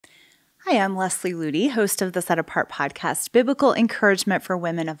Hi, I'm Leslie Ludy, host of the Set Apart podcast, Biblical Encouragement for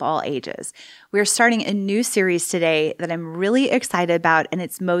Women of All Ages. We're starting a new series today that I'm really excited about, and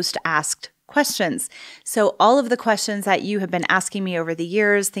it's Most Asked Questions. So all of the questions that you have been asking me over the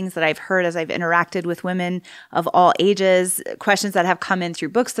years, things that I've heard as I've interacted with women of all ages, questions that have come in through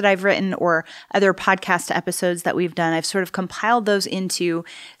books that I've written or other podcast episodes that we've done, I've sort of compiled those into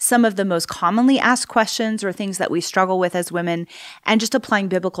some of the most commonly asked questions or things that we struggle with as women, and just applying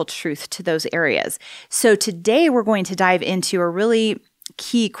biblical truth to those areas. So today we're going to dive into a really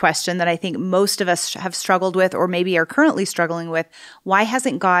key question that I think most of us have struggled with or maybe are currently struggling with. Why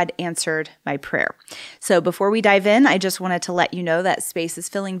hasn't God answered my prayer? So before we dive in, I just wanted to let you know that space is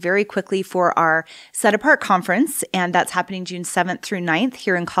filling very quickly for our Set Apart conference, and that's happening June 7th through 9th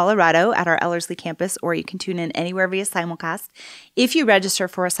here in Colorado at our Ellerslie campus, or you can tune in anywhere via simulcast. If you register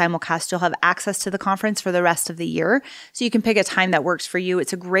for a simulcast, you'll have access to the conference for the rest of the year, so you can pick a time that works for you.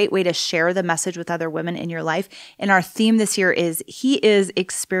 It's a great way to share the message with other women in your life, and our theme this year is He is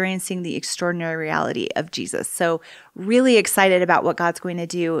experiencing the extraordinary reality of Jesus. So really excited about what God's going to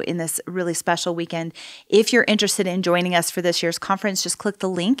do in this really special weekend. If you're interested in joining us for this year's conference, just click the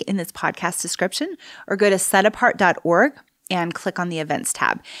link in this podcast description or go to setapart.org and click on the events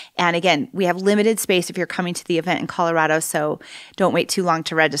tab. And again, we have limited space if you're coming to the event in Colorado, so don't wait too long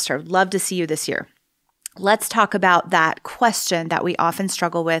to register. Love to see you this year. Let's talk about that question that we often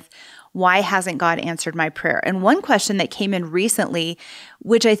struggle with. Why hasn't God answered my prayer? And one question that came in recently,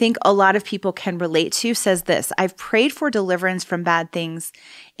 which I think a lot of people can relate to, says this: I've prayed for deliverance from bad things,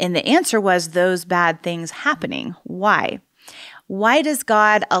 and the answer was those bad things happening. Why? Why does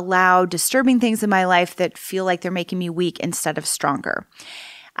God allow disturbing things in my life that feel like they're making me weak instead of stronger?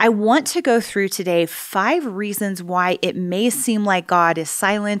 I want to go through today 5 reasons why it may seem like God is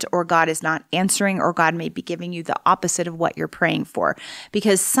silent or God is not answering or God may be giving you the opposite of what you're praying for.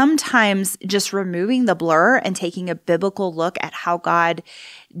 Because sometimes just removing the blur and taking a biblical look at how God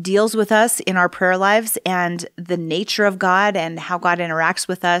deals with us in our prayer lives and the nature of God and how God interacts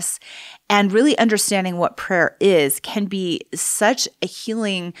with us, and really understanding what prayer is, can be such a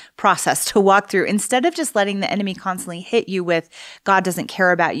healing process to walk through, instead of just letting the enemy constantly hit you with, God doesn't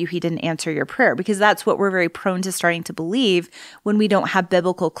care about you, He didn't answer your prayer, because that's what we're very prone to starting to believe when we don't have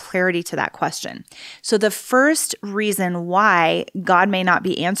biblical clarity to that question. So the first reason why God may not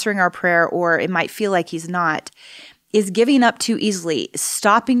be answering our prayer, or it might feel like He's not, is giving up too easily,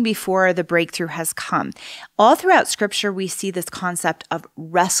 stopping before the breakthrough has come. All throughout Scripture, we see this concept of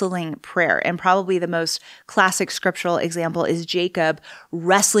wrestling prayer. And probably the most classic scriptural example is Jacob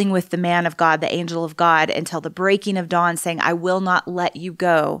wrestling with the man of God, the angel of God, until the breaking of dawn, saying, I will not let you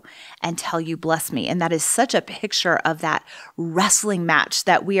go until you bless me. And that is such a picture of that wrestling match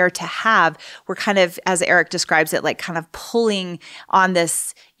that we are to have. We're kind of, as Eric describes it, like kind of pulling on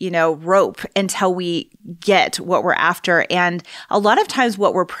this rope until we get what we're after. And a lot of times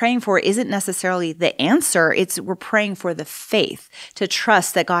what we're praying for isn't necessarily the answer. We're praying for the faith to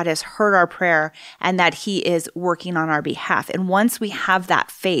trust that God has heard our prayer and that He is working on our behalf. And once we have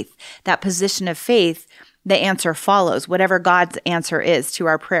that faith, that position of faith, the answer follows, whatever God's answer is to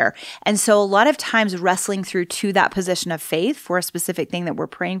our prayer. And so a lot of times wrestling through to that position of faith for a specific thing that we're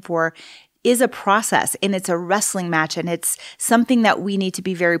praying for is a process, and it's a wrestling match, and it's something that we need to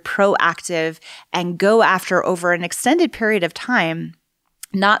be very proactive and go after over an extended period of time.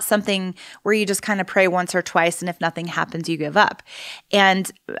 Not something where you just kind of pray once or twice, and if nothing happens, you give up. And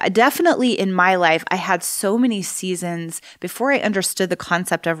definitely in my life, I had so many seasons before I understood the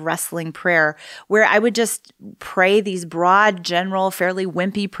concept of wrestling prayer, where I would just pray these broad, general, fairly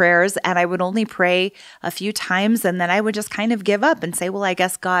wimpy prayers, and I would only pray a few times, and then I would just kind of give up and say, well, I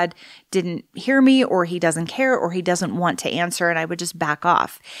guess God didn't hear me, or He doesn't care, or He doesn't want to answer, and I would just back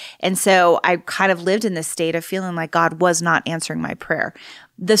off. And so I kind of lived in this state of feeling like God was not answering my prayer.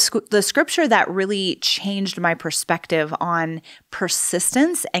 The scripture that really changed my perspective on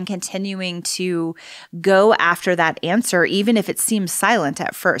persistence and continuing to go after that answer, even if it seems silent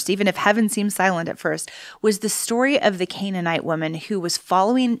at first, even if heaven seems silent at first, was the story of the Canaanite woman who was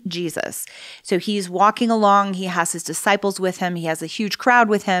following Jesus. So he's walking along, he has his disciples with him, he has a huge crowd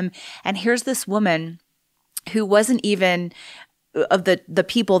with him, and here's this woman who wasn't even of the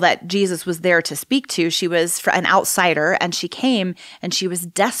people that Jesus was there to speak to. She was an outsider, and she came and she was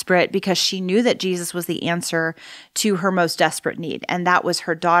desperate because she knew that Jesus was the answer to her most desperate need. And that was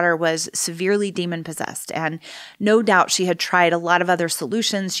her daughter was severely demon possessed. And no doubt she had tried a lot of other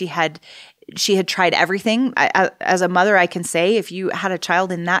solutions. She had She had tried everything. As a mother, I can say if you had a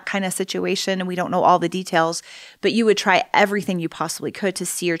child in that kind of situation, and we don't know all the details, but you would try everything you possibly could to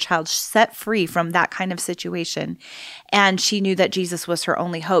see your child set free from that kind of situation. And she knew that Jesus was her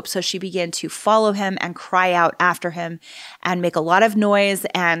only hope. So she began to follow him and cry out after him and make a lot of noise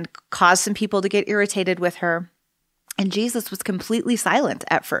and cause some people to get irritated with her. And Jesus was completely silent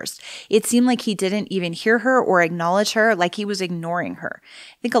at first. It seemed like he didn't even hear her or acknowledge her, like he was ignoring her.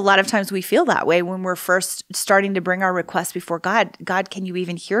 I think a lot of times we feel that way when we're first starting to bring our requests before God. God, can you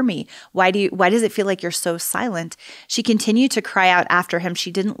even hear me? Why does it feel like you're so silent? She continued to cry out after him.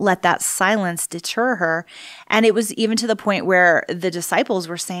 She didn't let that silence deter her. And it was even to the point where the disciples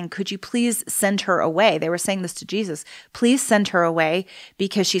were saying, could you please send her away? They were saying this to Jesus. Please send her away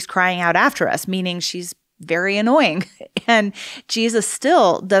because she's crying out after us, meaning she's very annoying. And Jesus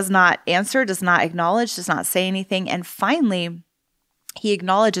still does not answer, does not acknowledge, does not say anything. And finally, he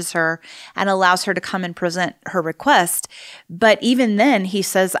acknowledges her and allows her to come and present her request. But even then, he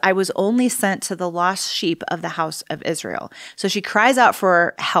says, I was only sent to the lost sheep of the house of Israel. So she cries out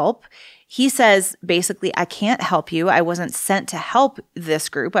for help. He says, basically, I can't help you. I wasn't sent to help this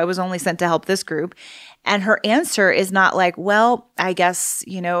group. I was only sent to help this group. And her answer is not like, well, I guess,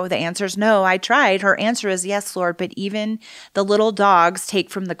 the answer is no, I tried. Her answer is, yes, Lord, but even the little dogs take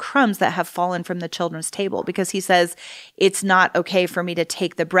from the crumbs that have fallen from the children's table, because he says, it's not okay for me to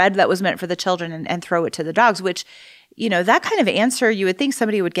take the bread that was meant for the children and throw it to the dogs, which, that kind of answer, you would think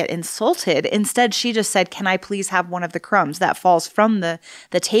somebody would get insulted. Instead, she just said, can I please have one of the crumbs that falls from the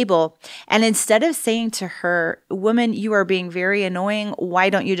table? And instead of saying to her, woman, you are being very annoying. Why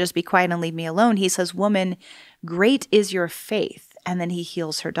don't you just be quiet and leave me alone? He says, woman, great is your faith. And then he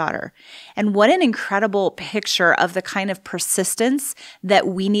heals her daughter. And what an incredible picture of the kind of persistence that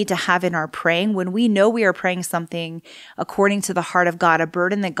we need to have in our praying when we know we are praying something according to the heart of God, a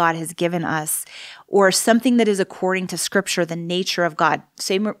burden that God has given us, or something that is according to Scripture, the nature of God.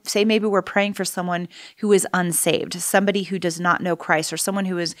 Say maybe we're praying for someone who is unsaved, somebody who does not know Christ, or someone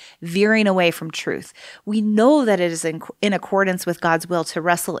who is veering away from truth. We know that it is in accordance with God's will to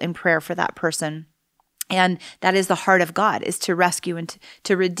wrestle in prayer for that person. And that is the heart of God, is to rescue and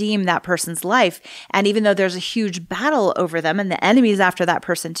to redeem that person's life. And even though there's a huge battle over them and the enemy's after that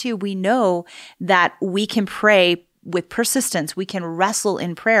person too, we know that we can pray with persistence. We can wrestle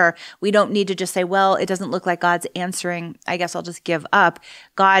in prayer. We don't need to just say, well, it doesn't look like God's answering. I guess I'll just give up.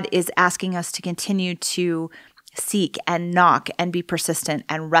 God is asking us to continue to seek and knock and be persistent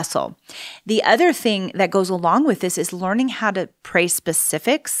and wrestle. The other thing that goes along with this is learning how to pray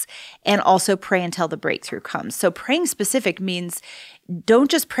specifics and also pray until the breakthrough comes. So praying specific means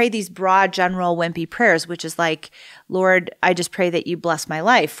don't just pray these broad, general, wimpy prayers, which is like, Lord, I just pray that you bless my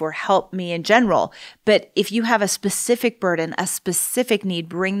life or help me in general. But if you have a specific burden, a specific need,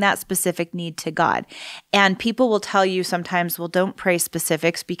 bring that specific need to God. And people will tell you sometimes, well, don't pray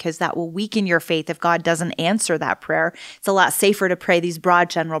specifics because that will weaken your faith if God doesn't answer that prayer. It's a lot safer to pray these broad,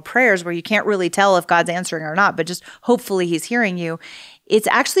 general prayers where you can't really tell if God's answering or not, but just hopefully he's hearing you. It's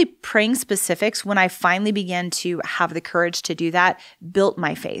actually praying specifics, when I finally began to have the courage to do that, built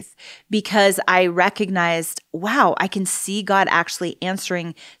my faith, because I recognized, wow, I can see God actually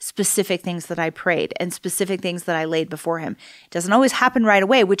answering specific things that I prayed and specific things that I laid before him. It doesn't always happen right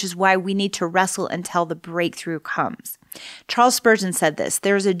away, which is why we need to wrestle until the breakthrough comes. Charles Spurgeon said this,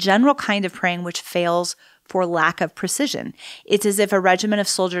 there is a general kind of praying which fails for lack of precision. It's as if a regiment of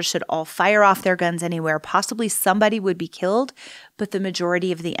soldiers should all fire off their guns anywhere. Possibly somebody would be killed, but the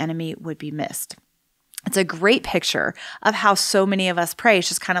majority of the enemy would be missed. It's a great picture of how so many of us pray. It's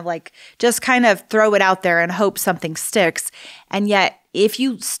just kind of throw it out there and hope something sticks. And yet, if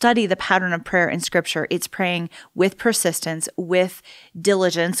you study the pattern of prayer in Scripture, it's praying with persistence, with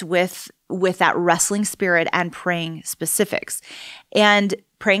diligence, with that wrestling spirit, and praying specifics. And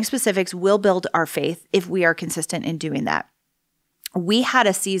praying specifics will build our faith if we are consistent in doing that. We had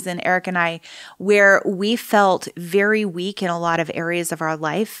a season, Eric and I, where we felt very weak in a lot of areas of our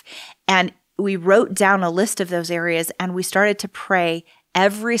life. And we wrote down a list of those areas and we started to pray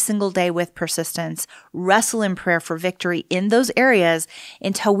every single day with persistence, wrestle in prayer for victory in those areas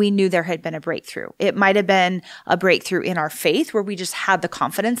until we knew there had been a breakthrough. It might have been a breakthrough in our faith where we just had the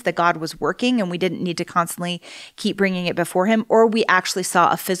confidence that God was working and we didn't need to constantly keep bringing it before him, or we actually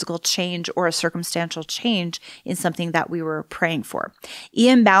saw a physical change or a circumstantial change in something that we were praying for.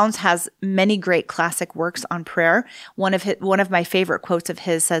 Ian Bounds has many great classic works on prayer. One of my favorite quotes of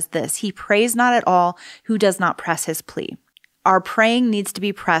his says this, he prays not at all who does not press his plea. Our praying needs to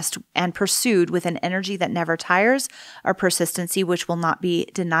be pressed and pursued with an energy that never tires, a persistency which will not be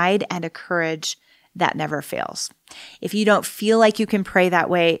denied, and a courage that never fails. If you don't feel like you can pray that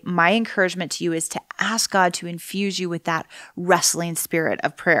way, my encouragement to you is to ask God to infuse you with that wrestling spirit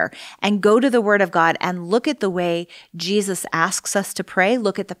of prayer and go to the Word of God and look at the way Jesus asks us to pray.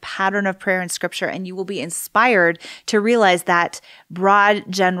 Look at the pattern of prayer in Scripture, and you will be inspired to realize that broad,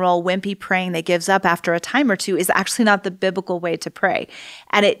 general, wimpy praying that gives up after a time or two is actually not the biblical way to pray.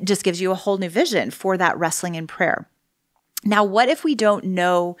 And it just gives you a whole new vision for that wrestling in prayer. Now, what if we don't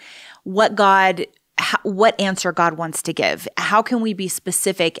know what answer God wants to give? How can we be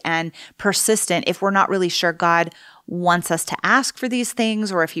specific and persistent if we're not really sure God wants us to ask for these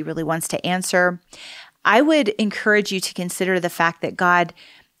things or if he really wants to answer? I would encourage you to consider the fact that God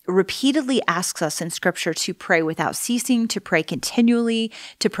repeatedly asks us in Scripture to pray without ceasing, to pray continually,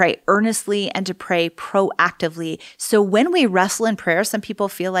 to pray earnestly, and to pray proactively. So when we wrestle in prayer, some people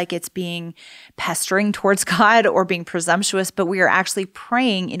feel like it's being pestering towards God or being presumptuous, but we are actually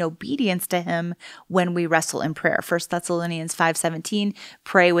praying in obedience to him when we wrestle in prayer. 1 Thessalonians 5:17,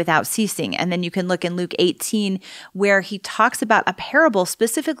 pray without ceasing. And then you can look in Luke 18, where he talks about a parable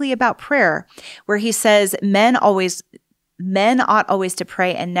specifically about prayer, where he says, Men ought always to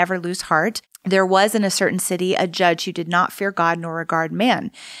pray and never lose heart. There was in a certain city a judge who did not fear God nor regard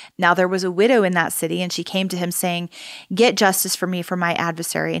man. Now there was a widow in that city, and she came to him saying, Get justice for me from my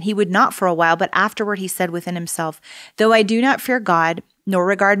adversary. And he would not for a while, but afterward he said within himself, Though I do not fear God nor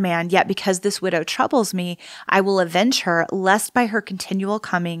regard man, yet because this widow troubles me, I will avenge her, lest by her continual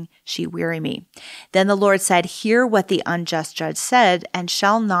coming she weary me. Then the Lord said, Hear what the unjust judge said, and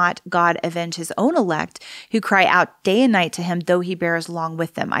shall not God avenge his own elect, who cry out day and night to him, though he bears long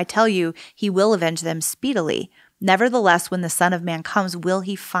with them? I tell you, he will avenge them speedily. Nevertheless, when the Son of Man comes, will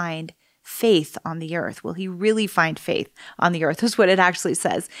he find faith on the earth? Will he really find faith on the earth? Is what it actually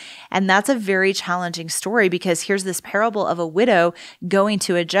says. And that's a very challenging story, because here's this parable of a widow going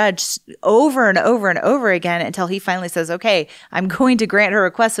to a judge over and over and over again until he finally says, okay, I'm going to grant her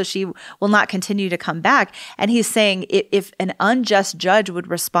request so she will not continue to come back. And he's saying, if an unjust judge would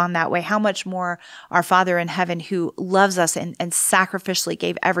respond that way, how much more our Father in heaven, who loves us and sacrificially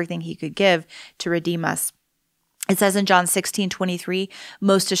gave everything he could give to redeem us. It says in John 16:23,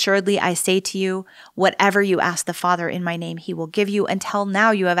 Most assuredly I say to you, whatever you ask the Father in my name, he will give you. Until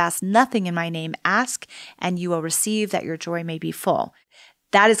now you have asked nothing in my name. Ask, and you will receive, that your joy may be full.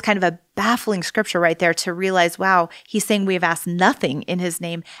 That is kind of a baffling scripture right there, to realize, wow, he's saying we have asked nothing in his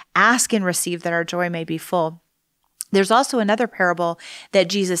name. Ask and receive, that our joy may be full. There's also another parable that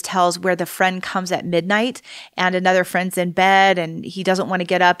Jesus tells where the friend comes at midnight and another friend's in bed and he doesn't want to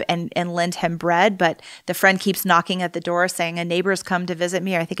get up and lend him bread, but the friend keeps knocking at the door saying, a neighbor's come to visit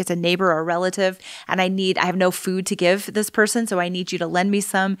me. I think it's a neighbor or a relative, and I have no food to give this person, so I need you to lend me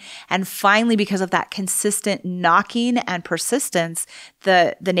some. And finally, because of that consistent knocking and persistence,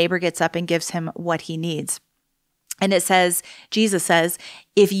 the neighbor gets up and gives him what he needs. And it says, Jesus says,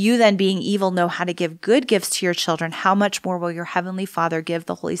 if you then being evil know how to give good gifts to your children, how much more will your heavenly Father give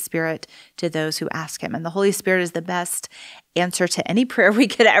the Holy Spirit to those who ask him? And the Holy Spirit is the best answer to any prayer we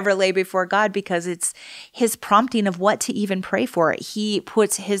could ever lay before God, because it's his prompting of what to even pray for. He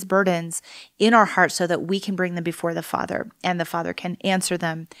puts his burdens in our hearts so that we can bring them before the Father, and the Father can answer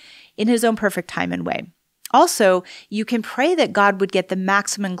them in his own perfect time and way. Also, you can pray that God would get the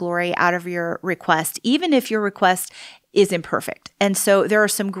maximum glory out of your request, even if your request is imperfect. And so there are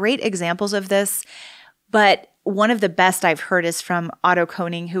some great examples of this, but one of the best I've heard is from Otto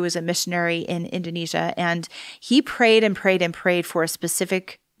Koning, who was a missionary in Indonesia, and he prayed and prayed and prayed for a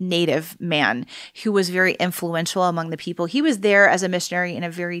specific native man who was very influential among the people. He was there as a missionary in a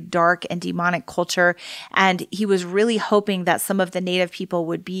very dark and demonic culture, and he was really hoping that some of the native people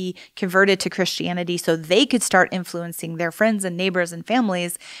would be converted to Christianity so they could start influencing their friends and neighbors and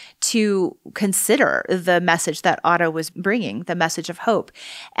families to consider the message that Otto was bringing, the message of hope.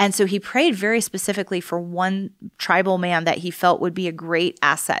 And so he prayed very specifically for one tribal man that he felt would be a great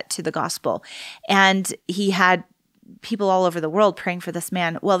asset to the gospel. And he had people all over the world praying for this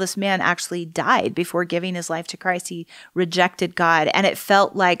man. Well, this man actually died before giving his life to Christ. He rejected God, and it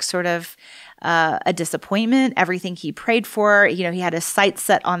felt like sort of a disappointment. Everything he prayed for, he had his sights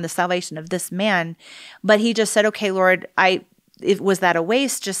set on the salvation of this man, but he just said, okay, Lord, was that a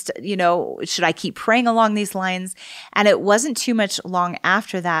waste? Just, should I keep praying along these lines? And it wasn't too much long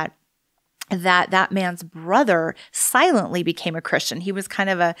after that man's brother silently became a Christian. He was kind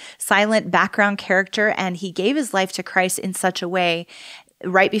of a silent background character, and he gave his life to Christ in such a way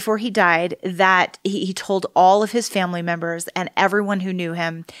right before he died that he told all of his family members and everyone who knew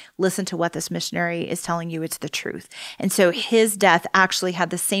him, listen to what this missionary is telling you, it's the truth. And so his death actually had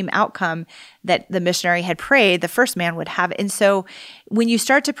the same outcome that the missionary had prayed the first man would have. And so when you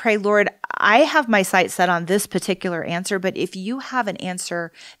start to pray, Lord, I have my sights set on this particular answer, but if you have an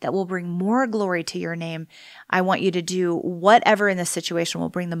answer that will bring more glory to your name, I want you to do whatever in this situation will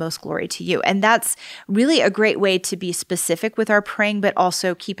bring the most glory to you. And that's really a great way to be specific with our praying, but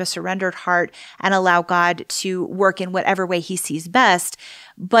also keep a surrendered heart and allow God to work in whatever way he sees best.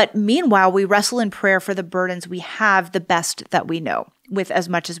 But meanwhile, we wrestle in prayer for the burdens we have the best that we know, with as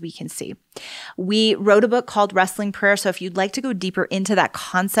much as we can see. We wrote a book called Wrestling Prayer. So if you'd like to go deeper into that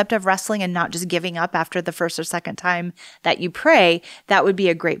concept of wrestling and not just giving up after the first or second time that you pray, that would be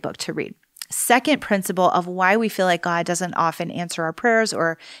a great book to read. Second principle of why we feel like God doesn't often answer our prayers,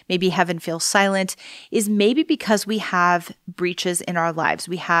 or maybe heaven feels silent, is maybe because we have breaches in our lives.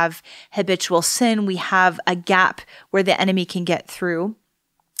 We have habitual sin. We have a gap where the enemy can get through.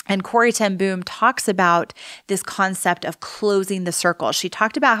 And Corrie ten Boom talks about this concept of closing the circle. She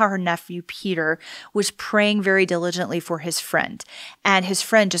talked about how her nephew Peter was praying very diligently for his friend, and his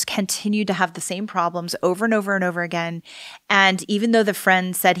friend just continued to have the same problems over and over and over again. And even though the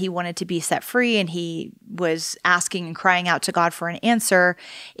friend said he wanted to be set free and he was asking and crying out to God for an answer,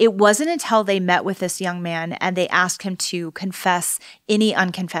 it wasn't until they met with this young man and they asked him to confess any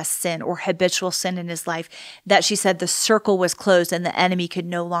unconfessed sin or habitual sin in his life that she said the circle was closed and the enemy could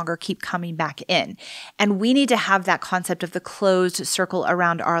no longer keep coming back in. And we need to have that concept of the closed circle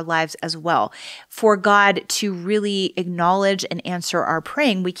around our lives as well. For God to really acknowledge and answer our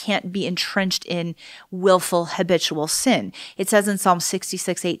praying, we can't be entrenched in willful habitual sin. It says in Psalm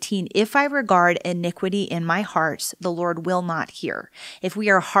 66:18, if I regard iniquity in my heart, the Lord will not hear. If we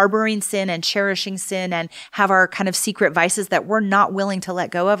are harboring sin and cherishing sin and have our kind of secret vices that we're not willing to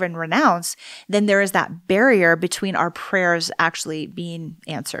let go of and renounce, then there is that barrier between our prayers actually being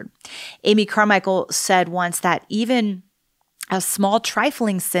answered. Amy Carmichael said once that even a small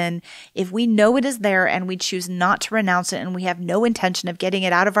trifling sin, if we know it is there and we choose not to renounce it and we have no intention of getting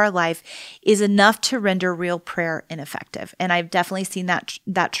it out of our life, is enough to render real prayer ineffective. And I've definitely seen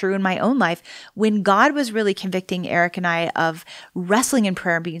that true in my own life. When God was really convicting Eric and I of wrestling in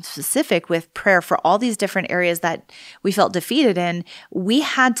prayer and being specific with prayer for all these different areas that we felt defeated in, we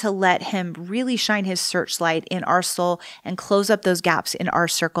had to let him really shine his searchlight in our soul and close up those gaps in our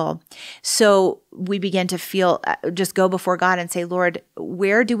circle. So we began to feel, just go before God and say, Lord,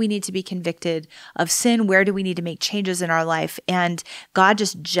 where do we need to be convicted of sin? Where do we need to make changes in our life? And God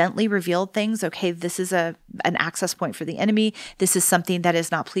just gently revealed things. Okay, this is an access point for the enemy. This is something that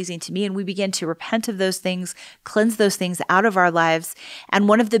is not pleasing to me. And we begin to repent of those things, cleanse those things out of our lives. And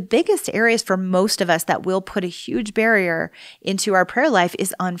one of the biggest areas for most of us that will put a huge barrier into our prayer life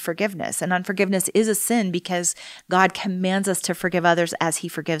is unforgiveness. And unforgiveness is a sin because God commands us to forgive others as he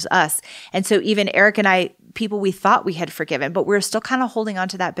forgives us. And so even Eric and I, people we thought we had forgiven, but we're still kind of holding on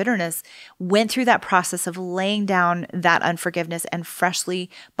to that bitterness, went through that process of laying down that unforgiveness and freshly,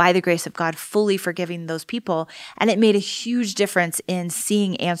 by the grace of God, fully forgiving those people. And it made a huge difference in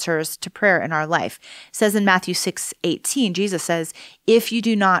seeing answers to prayer in our life. It says in Matthew 6:18, Jesus says, if you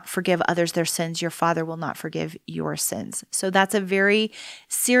do not forgive others their sins, your Father will not forgive your sins. So that's a very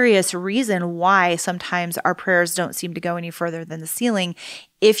serious reason why sometimes our prayers don't seem to go any further than the ceiling.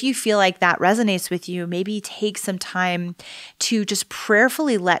 If you feel like that resonates with you, maybe take some time to just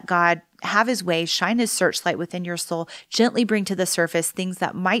prayerfully let God have his way, shine his searchlight within your soul, gently bring to the surface things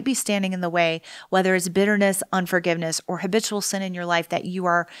that might be standing in the way, whether it's bitterness, unforgiveness, or habitual sin in your life that you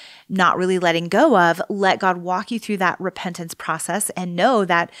are not really letting go of. Let God walk you through that repentance process and know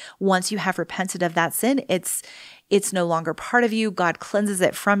that once you have repented of that sin, it's no longer part of you. God cleanses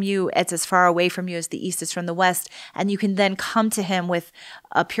it from you. It's as far away from you as the east is from the west. And you can then come to him with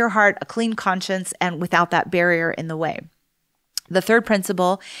a pure heart, a clean conscience, and without that barrier in the way. The third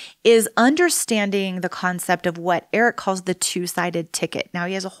principle is understanding the concept of what Eric calls the two-sided ticket. Now,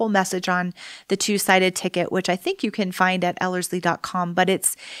 he has a whole message on the two-sided ticket, which I think you can find at ellerslie.com, but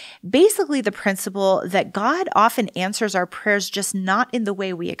it's basically the principle that God often answers our prayers just not in the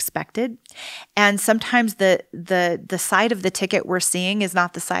way we expected. And sometimes the side of the ticket we're seeing is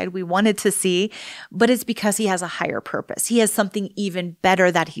not the side we wanted to see, but it's because he has a higher purpose. He has something even better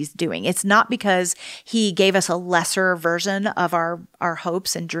that he's doing. It's not because he gave us a lesser version of our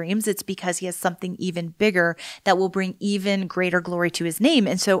hopes and dreams. It's because he has something even bigger that will bring even greater glory to his name.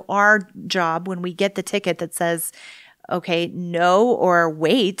 And so our job when we get the ticket that says, okay, no, or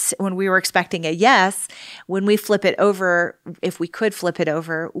wait, when we were expecting a yes, when we flip it over, if we could flip it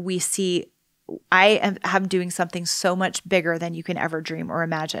over, we see I am doing something so much bigger than you can ever dream or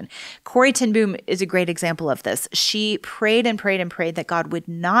imagine. Corrie ten Boom is a great example of this. She prayed and prayed and prayed that God would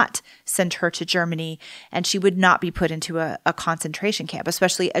not send her to Germany and she would not be put into a concentration camp,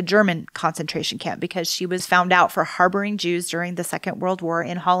 especially a German concentration camp, because she was found out for harboring Jews during the Second World War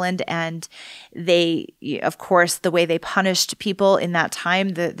in Holland. And they, of course, the way they punished people in that time,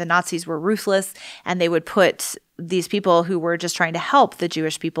 the Nazis were ruthless, and they would put these people who were just trying to help the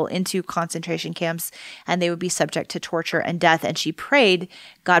Jewish people into concentration camps, and they would be subject to torture and death. And she prayed,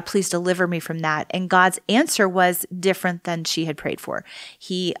 God, please deliver me from that. And God's answer was different than she had prayed for.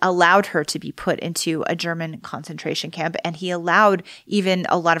 He allowed her to be put into a German concentration camp, and he allowed even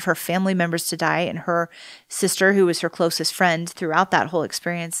a lot of her family members to die. And her sister, who was her closest friend throughout that whole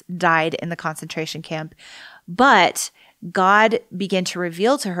experience, died in the concentration camp. But God began to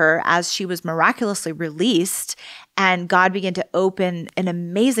reveal to her as she was miraculously released, and God began to open an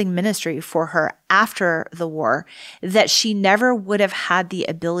amazing ministry for her after the war, that she never would have had the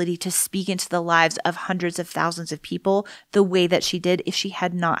ability to speak into the lives of hundreds of thousands of people the way that she did if she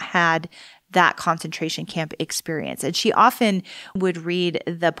had not had that concentration camp experience. And she often would read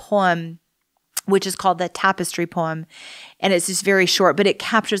the poem, which is called the Tapestry poem. And it's just very short, but it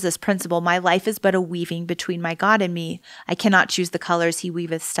captures this principle. My life is but a weaving between my God and me. I cannot choose the colors. He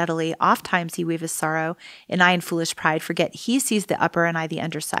weaveth steadily. Oft times he weaveth sorrow, and I in foolish pride forget he sees the upper and I the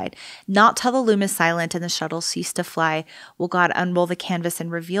underside. Not till the loom is silent and the shuttle cease to fly will God unroll the canvas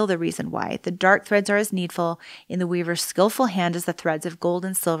and reveal the reason why. The dark threads are as needful in the weaver's skillful hand as the threads of gold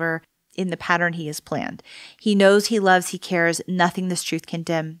and silver in the pattern he has planned. He knows, he loves, he cares. Nothing this truth can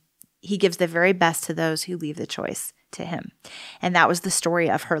dim. He gives the very best to those who leave the choice to him. And that was the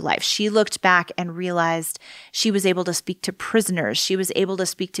story of her life. She looked back and realized she was able to speak to prisoners. She was able to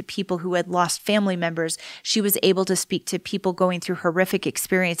speak to people who had lost family members. She was able to speak to people going through horrific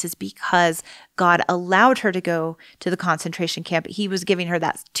experiences because God allowed her to go to the concentration camp. He was giving her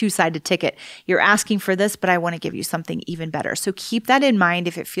that two-sided ticket. You're asking for this, but I want to give you something even better. So keep that in mind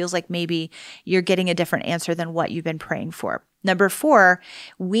if it feels like maybe you're getting a different answer than what you've been praying for. Number 4,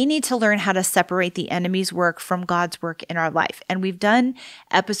 we need to learn how to separate the enemy's work from God's work in our life. And we've done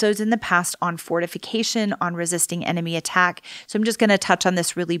episodes in the past on fortification, on resisting enemy attack. So I'm just going to touch on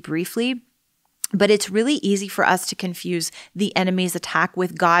this really briefly. But it's really easy for us to confuse the enemy's attack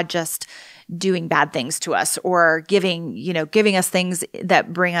with God just doing bad things to us or giving us things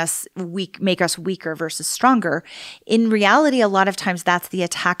that bring us weak, make us weaker versus stronger. In reality, a lot of times that's the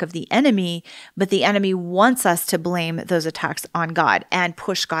attack of the enemy, but the enemy wants us to blame those attacks on God and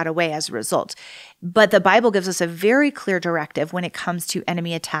push God away as a result. But the Bible gives us a very clear directive when it comes to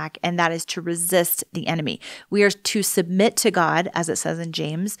enemy attack, and that is to resist the enemy. We are to submit to God, as it says in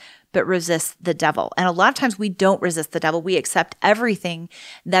James, but resist the devil. And a lot of times we don't resist the devil. We accept everything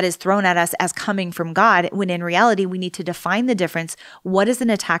that is thrown at us as coming from God, when in reality, we need to define the difference. What is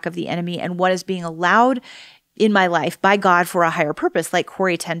an attack of the enemy and what is being allowed in my life by God for a higher purpose? Like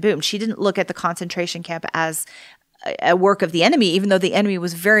Corrie ten Boom, she didn't look at the concentration camp as a work of the enemy, even though the enemy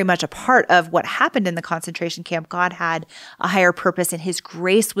was very much a part of what happened in the concentration camp. God had a higher purpose and his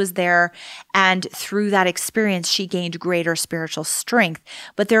grace was there. And through that experience, she gained greater spiritual strength.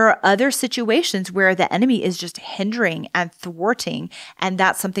 But there are other situations where the enemy is just hindering and thwarting, and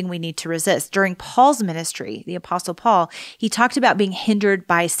that's something we need to resist. During Paul's ministry, the Apostle Paul, he talked about being hindered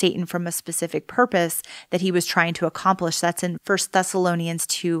by Satan from a specific purpose that he was trying to accomplish. That's in 1 Thessalonians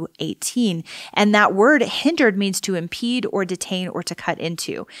 2:18. And that word hindered means to impede or detain or to cut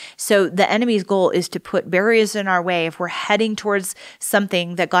into. So the enemy's goal is to put barriers in our way. If we're heading towards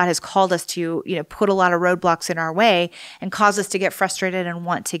something that God has called us to, put a lot of roadblocks in our way and cause us to get frustrated and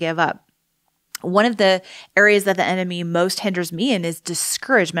want to give up. One of the areas that the enemy most hinders me in is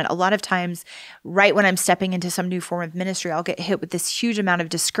discouragement. A lot of times, right when I'm stepping into some new form of ministry, I'll get hit with this huge amount of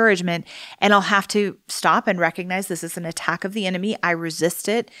discouragement, and I'll have to stop and recognize this is an attack of the enemy. I resist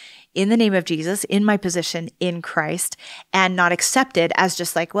it in the name of Jesus, in my position in Christ, and not accept it as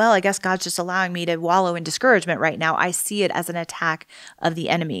just like, well, I guess God's just allowing me to wallow in discouragement right now. I see it as an attack of the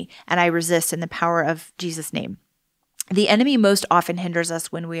enemy, and I resist in the power of Jesus' name. The enemy most often hinders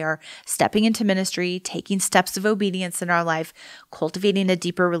us when we are stepping into ministry, taking steps of obedience in our life, cultivating a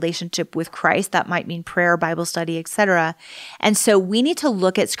deeper relationship with Christ. That might mean prayer, Bible study, etc. And so we need to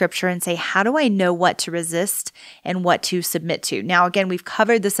look at scripture and say, how do I know what to resist and what to submit to? Now, again, we've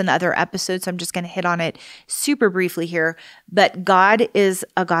covered this in other episodes, so I'm just going to hit on it super briefly here. But God is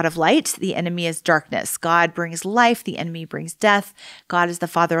a God of light. The enemy is darkness. God brings life. The enemy brings death. God is the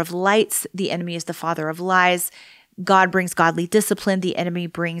father of lights. The enemy is the father of lies. God brings godly discipline. The enemy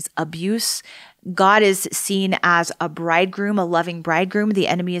brings abuse. God is seen as a bridegroom, a loving bridegroom. The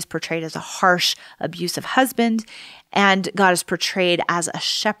enemy is portrayed as a harsh, abusive husband. And God is portrayed as a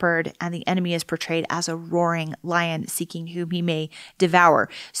shepherd, and the enemy is portrayed as a roaring lion seeking whom he may devour.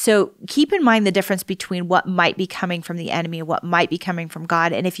 So keep in mind the difference between what might be coming from the enemy and what might be coming from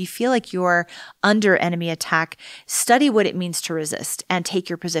God. And if you feel like you're under enemy attack, study what it means to resist and take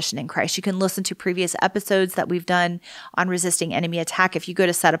your position in Christ. You can listen to previous episodes that we've done on resisting enemy attack. If you go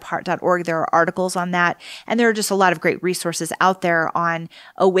to setapart.org, there are articles on that. And there are just a lot of great resources out there on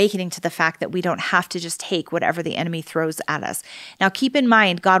awakening to the fact that we don't have to just take whatever the enemy throws at us. Now, keep in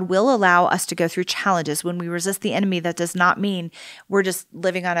mind, God will allow us to go through challenges. When we resist the enemy, that does not mean we're just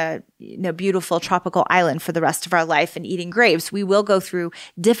living on a beautiful tropical island for the rest of our life and eating grapes. We will go through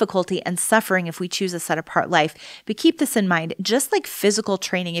difficulty and suffering if we choose a set-apart life. But keep this in mind, just like physical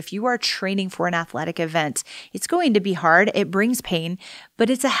training, if you are training for an athletic event, it's going to be hard. It brings pain,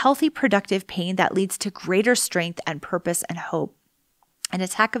 but it's a healthy, productive pain that leads to greater strength and purpose and hope. An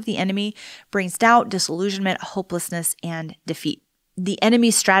attack of the enemy brings doubt, disillusionment, hopelessness, and defeat. The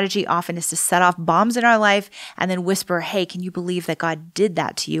enemy's strategy often is to set off bombs in our life and then whisper, hey, can you believe that God did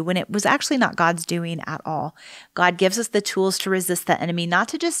that to you? When it was actually not God's doing at all. God gives us the tools to resist the enemy, not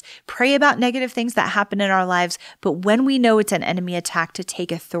to just pray about negative things that happen in our lives, but when we know it's an enemy attack, to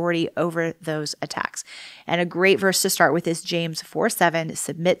take authority over those attacks. And a great verse to start with is James 4:7,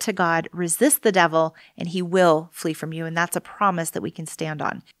 submit to God, resist the devil, and he will flee from you. And that's a promise that we can stand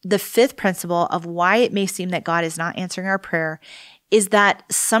on. The fifth principle of why it may seem that God is not answering our prayer is that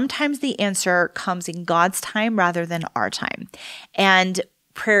sometimes the answer comes in God's time rather than our time. And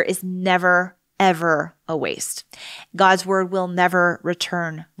prayer is never, ever a waste. God's word will never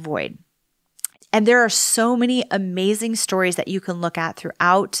return void. And there are so many amazing stories that you can look at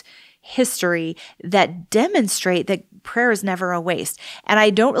throughout history that demonstrate that prayer is never a waste. And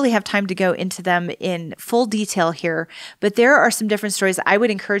I don't really have time to go into them in full detail here, but there are some different stories. I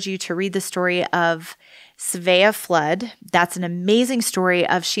would encourage you to read the story of Svea Flood. That's an amazing story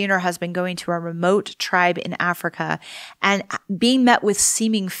of she and her husband going to a remote tribe in Africa and being met with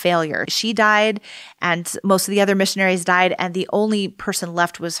seeming failure. She died and most of the other missionaries died, and the only person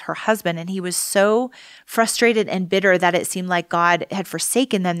left was her husband. And he was so frustrated and bitter that it seemed like God had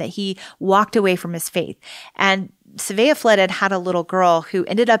forsaken them that he walked away from his faith. And Svea Flood had a little girl who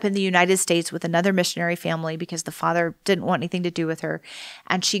ended up in the United States with another missionary family because the father didn't want anything to do with her.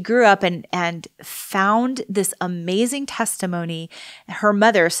 And she grew up and found this amazing testimony. Her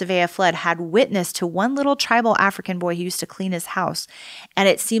mother, Svea Flood, had witnessed to one little tribal African boy who used to clean his house. And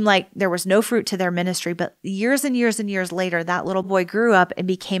it seemed like there was no fruit to their ministry. But years and years and years later, that little boy grew up and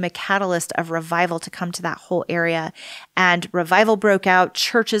became a catalyst of revival to come to that whole area. And revival broke out,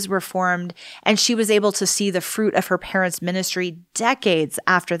 churches were formed, and she was able to see the fruit of her parents' ministry decades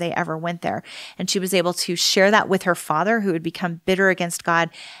after they ever went there. And she was able to share that with her father, who had become bitter against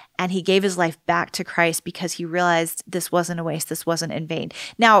God. And he gave his life back to Christ because he realized this wasn't a waste. This wasn't in vain.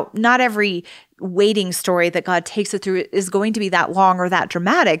 Now, not every waiting story that God takes it through is going to be that long or that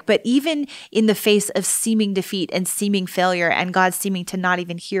dramatic, but even in the face of seeming defeat and seeming failure and God seeming to not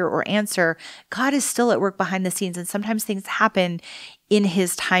even hear or answer, God is still at work behind the scenes. And sometimes things happen in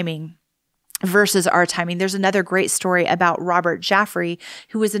his timing versus our timing. There's another great story about Robert Jaffrey,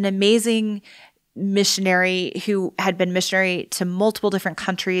 who was an amazing missionary who had been missionary to multiple different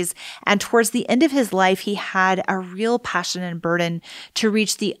countries. And towards the end of his life, he had a real passion and burden to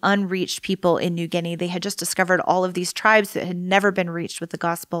reach the unreached people in New Guinea. They had just discovered all of these tribes that had never been reached with the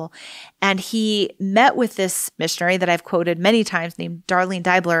gospel. And he met with this missionary that I've quoted many times named Darlene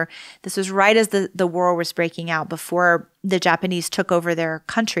Deibler. This was right as the war was breaking out, before the Japanese took over their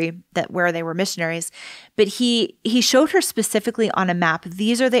country where they were missionaries. But he showed her specifically on a map,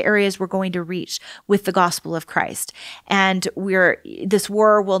 these are the areas we're going to reach with the gospel of Christ. And this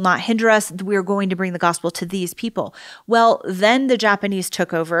war will not hinder us. We're going to bring the gospel to these people. Well, then the Japanese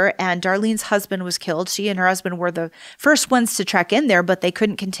took over and Darlene's husband was killed. She and her husband were the first ones to trek in there, but they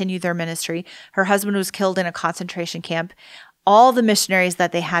couldn't continue their ministry. Her husband was killed in a concentration camp. All the missionaries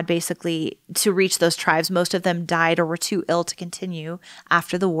that they had basically to reach those tribes, most of them died or were too ill to continue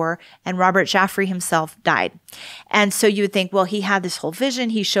after the war. And Robert Jaffrey himself died. And so you would think, well, he had this whole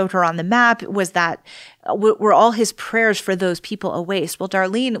vision. He showed her on the map. Were all his prayers for those people a waste? Well,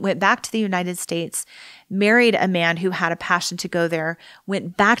 Darlene went back to the United States, married a man who had a passion to go there,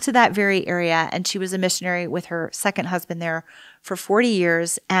 went back to that very area, and she was a missionary with her second husband there for 40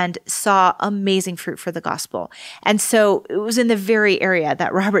 years and saw amazing fruit for the gospel. And so it was in the very area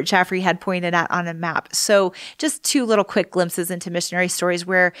that Robert Jaffray had pointed at on a map. So just two little quick glimpses into missionary stories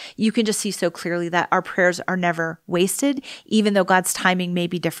where you can just see so clearly that our prayers are never wasted, even though God's timing may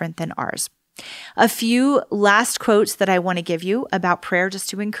be different than ours. A few last quotes that I want to give you about prayer just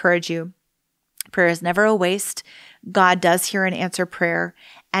to encourage you. Prayer is never a waste. God does hear and answer prayer,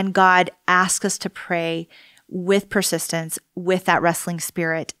 and God asks us to pray with persistence, with that wrestling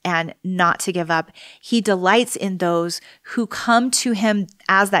spirit, and not to give up. He delights in those who come to him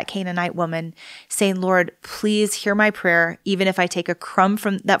as that Canaanite woman, saying, Lord, please hear my prayer. Even if I take a crumb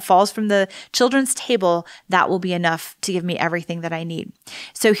that falls from the children's table, that will be enough to give me everything that I need.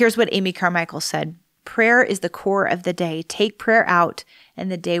 So here's what Amy Carmichael said. Prayer is the core of the day. Take prayer out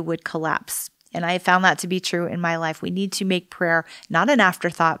and the day would collapse. And I have found that to be true in my life. We need to make prayer not an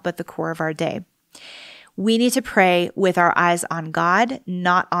afterthought, but the core of our day. We need to pray with our eyes on God,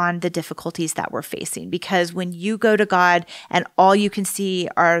 not on the difficulties that we're facing. Because when you go to God and all you can see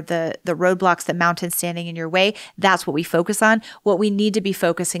are the roadblocks, the mountains standing in your way, that's what we focus on. What we need to be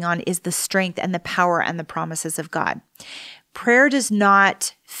focusing on is the strength and the power and the promises of God. Prayer does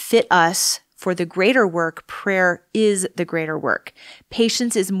not fit us for the greater work. Prayer is the greater work.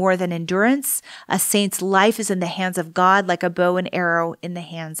 Patience is more than endurance. A saint's life is in the hands of God like a bow and arrow in the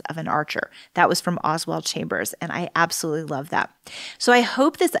hands of an archer. That was from Oswald Chambers, and I absolutely love that. So I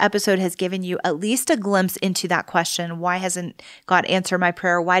hope this episode has given you at least a glimpse into that question. Why hasn't God answered my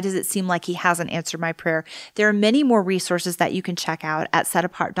prayer? Why does it seem like he hasn't answered my prayer? There are many more resources that you can check out at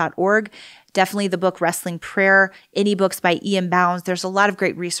setapart.org. Definitely the book Wrestling Prayer, any books by Ian Bounds. There's a lot of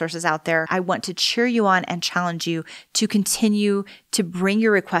great resources out there. I want to cheer you on and challenge you to continue to bring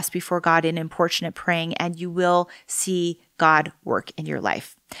your requests before God in importunate praying, and you will see God work in your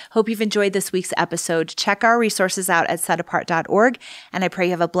life. Hope you've enjoyed this week's episode. Check our resources out at setapart.org, and I pray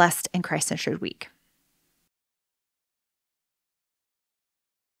you have a blessed and Christ-centered week.